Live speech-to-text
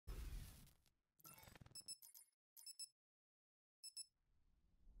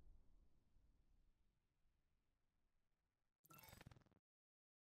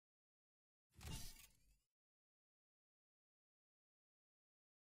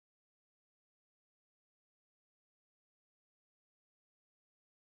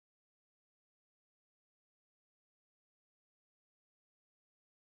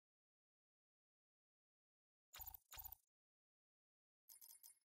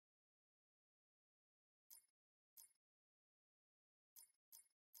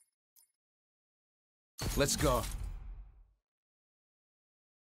Let's go.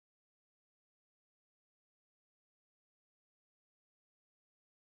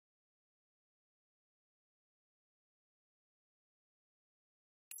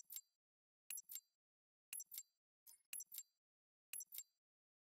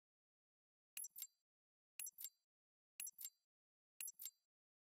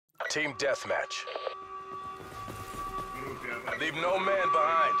 Team deathmatch. Leave no man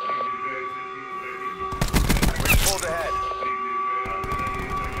behind. We've pulled ahead.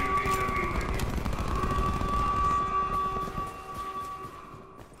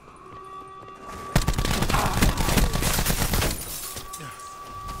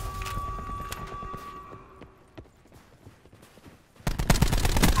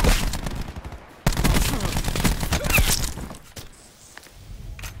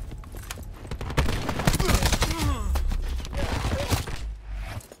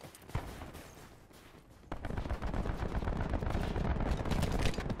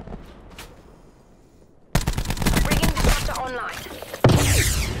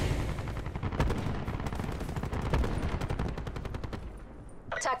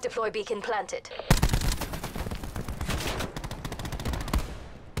 Attack deploy beacon planted.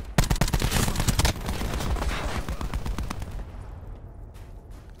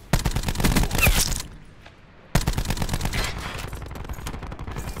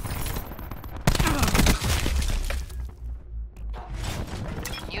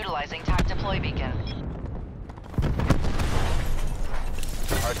 Utilizing attack deploy beacon.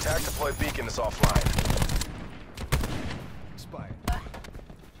 Our attack deploy beacon is offline. Expired.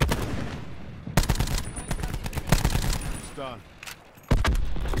 It's done.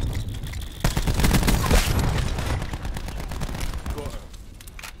 Got her.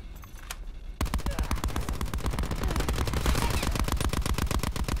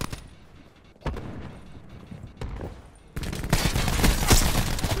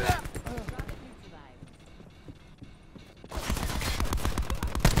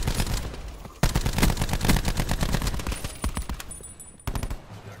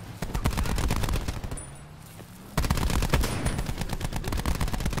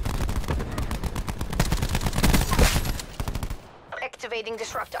 Activating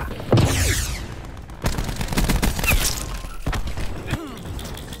disruptor.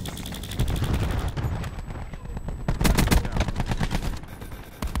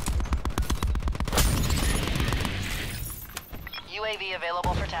 UAV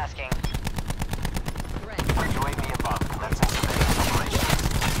available for tasking. UAV above. Commencing surveillance operations.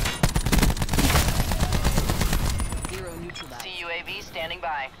 Zero neutralized. CUAV standing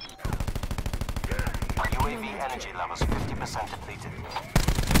by. UAV energy levels 50% depleted.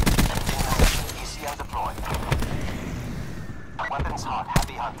 ECM deployed. Weapons hot.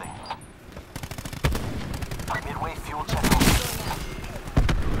 Heavy hunting. Midway fuel check.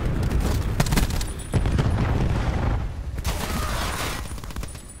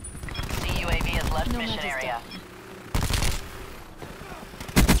 CUAV has left mission area.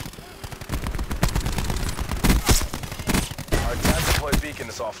 Our attack deploy beacon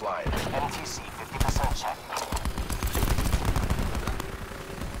is offline. NTC 50% check.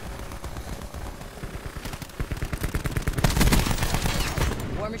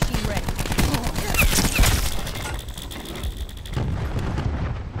 War machine ready.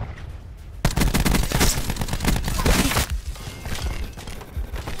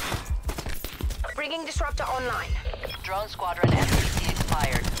 Bringing disruptor online. Drone squadron NTC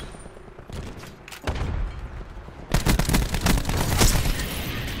expired.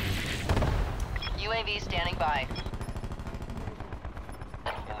 UAV standing by.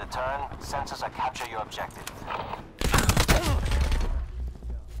 In the turn, sensors are capture your objective.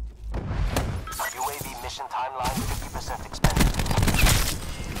 UAV mission timeline 50% expended.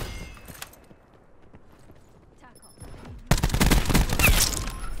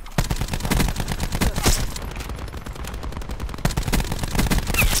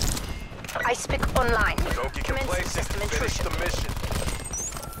 Ice pick online. Don't get Commencing complacent. system Finish intrusion. the mission.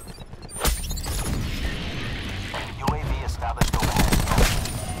 UAV established overhead.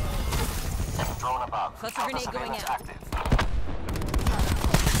 Drone above. Cluster grenade going Counter-surveillance out. active.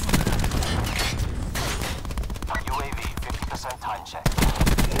 UAV 50% time check.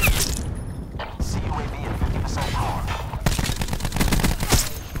 CUAV at 50% power.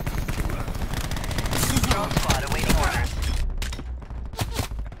 Drone squad awaiting orders.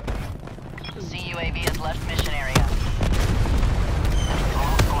 CUAV has left mission area.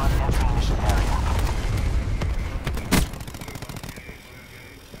 Drone squad entering mission area.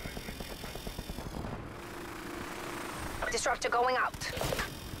 Disruptor going out.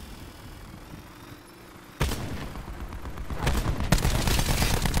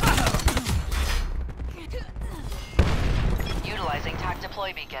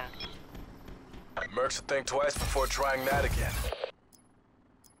 beacon. Mercs will think twice before trying that again.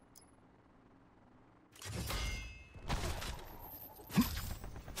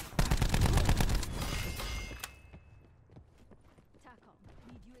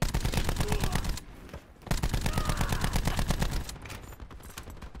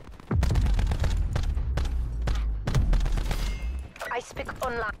 I speak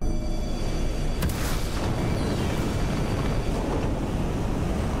online.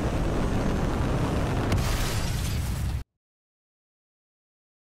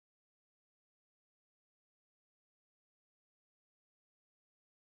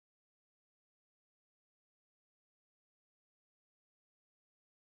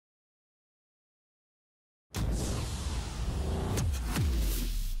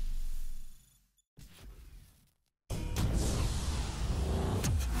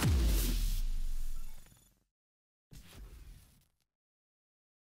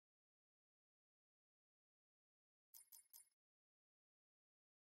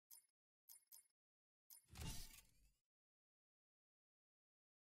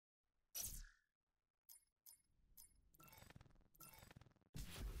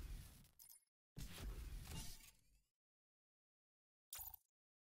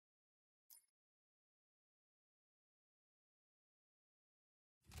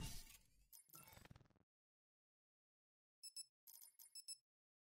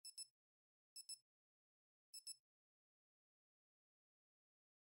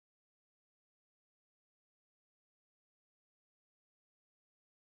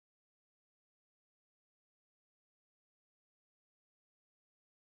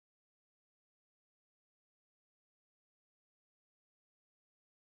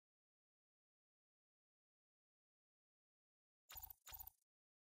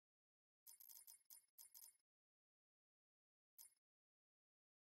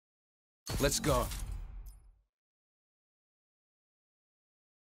 Let's go.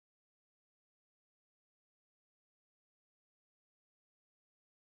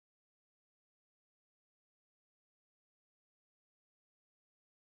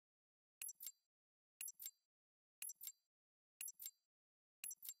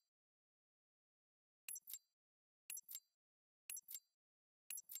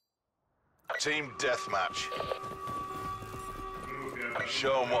 Team deathmatch.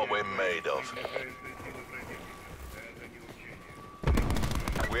 Show 'em what we're made of.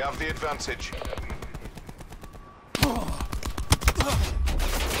 We have the advantage.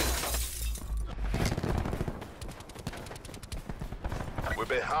 We're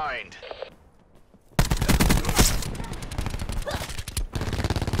behind.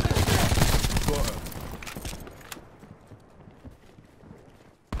 Got her.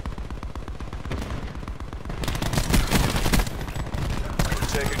 We're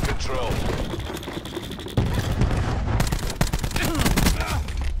taking control.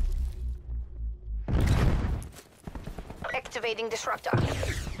 Activating disruptor.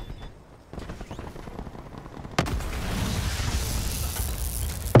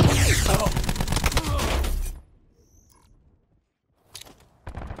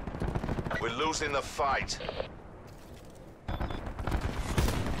 We're losing the fight.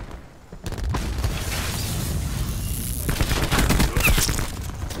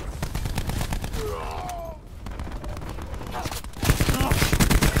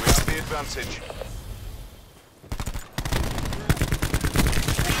 We have the advantage.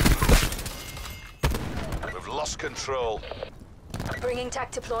 We've lost control. Bringing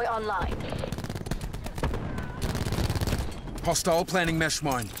TAC deploy online. Hostile planning mesh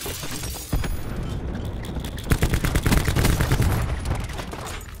mine.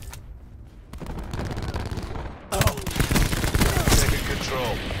 Taking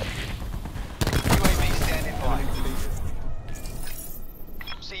control. UAV standing by.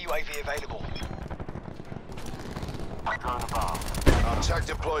 CUAV available. Drone above. Our TAC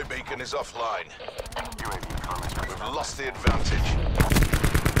deploy beacon is offline. UAV drone is We've lost the advantage.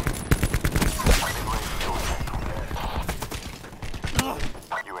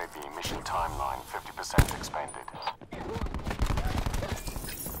 UAV mission timeline 50% expanded.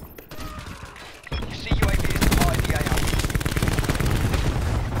 You see UAV is the IDA.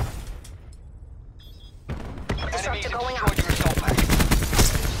 Disruptor going destroyed your assault pack.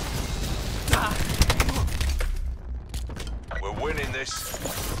 We're winning this.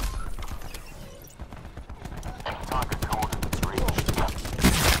 Target coordinates reached.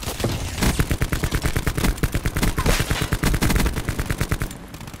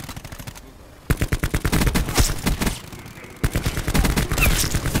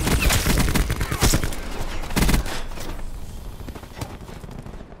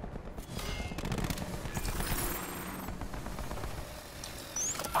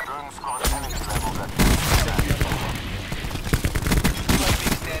 Drone squad energy levels at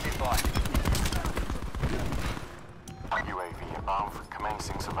Standing by. UAV above,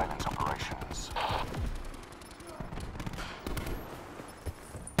 commencing surveillance operations.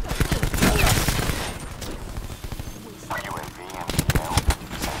 UAV NPL,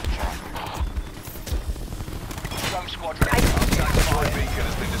 send check. Drone squadron. Attack deploy beacon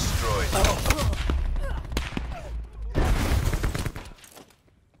has been destroyed.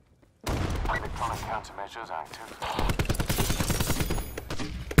 Electronic countermeasures active.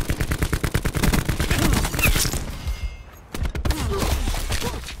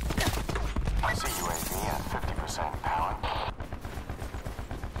 I see UAV at 50% power.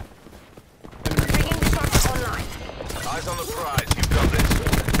 Bringing disruptor online. Eyes on the prize. You've got this.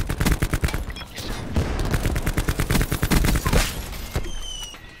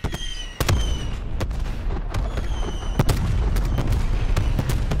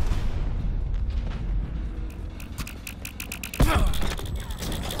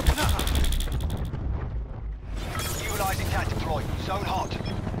 Utilizing cat deploy. Zone hot.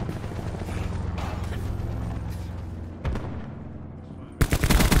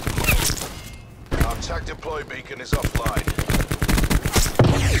 Our TAC deploy beacon is offline.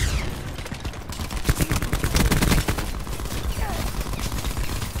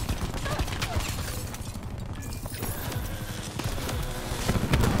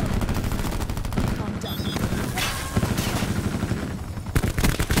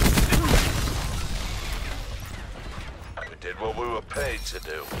 We did what we were paid to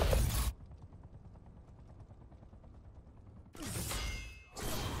do.